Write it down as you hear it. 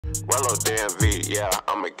Rello DMV, yeah,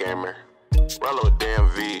 I'm a gamer. Rello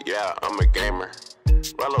DMV, yeah, I'm a gamer.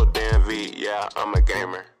 Rello DMV, yeah, I'm a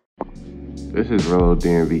gamer. This is Rello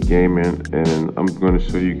DMV Gaming, and I'm going to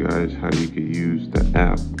show you guys how you can use the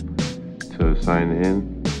app to sign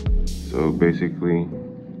in. So basically,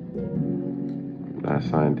 not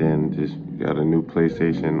signed in, just got a new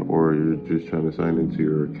PlayStation, or you're just trying to sign into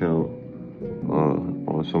your account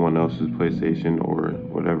on someone else's PlayStation or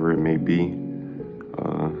whatever it may be.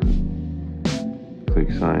 Click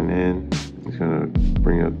sign in. It's gonna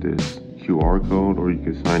bring up this QR code, or you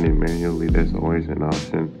can sign in manually. That's always an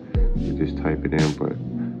option. You just type it in, but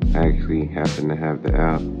I actually happen to have the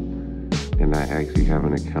app and I actually have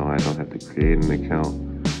an account. I don't have to create an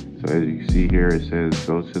account. So as you see here, it says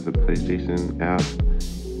go to the PlayStation app,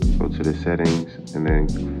 go to the settings, and then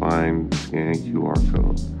find scan QR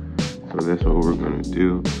code. So that's what we're gonna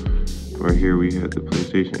do. Right here we have the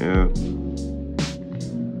PlayStation app.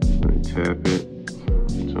 I'm gonna tap it.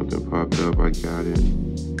 Something popped up, I got it.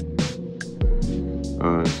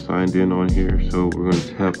 Signed in on here, so we're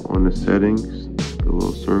gonna tap on the settings, the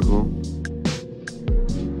little circle.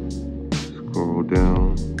 Scroll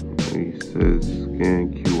down, and it says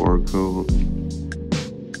scan QR code.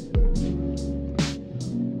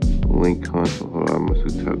 Link console, hold on, I must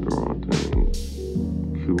have tapped the wrong thing.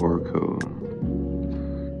 QR code.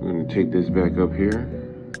 I'm gonna take this back up here.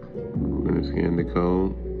 We're gonna scan the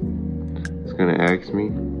code. It's gonna ask me,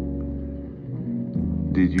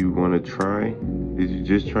 did you want to try? Did you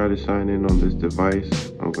just try to sign in on this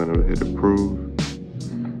device? I'm gonna hit approve.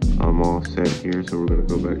 I'm all set here, so we're gonna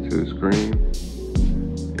go back to the screen.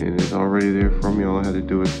 And it's already there for me. All I had to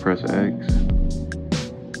do is press X.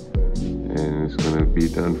 And it's gonna be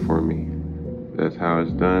done for me. That's how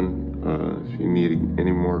it's done. If you need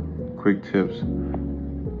any more quick tips,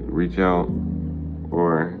 reach out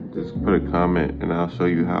or just put a comment and I'll show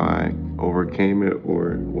you how I overcame it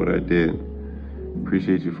or what I did.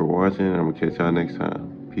 Appreciate you for watching. I'm gonna catch y'all next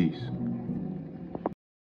time. Peace.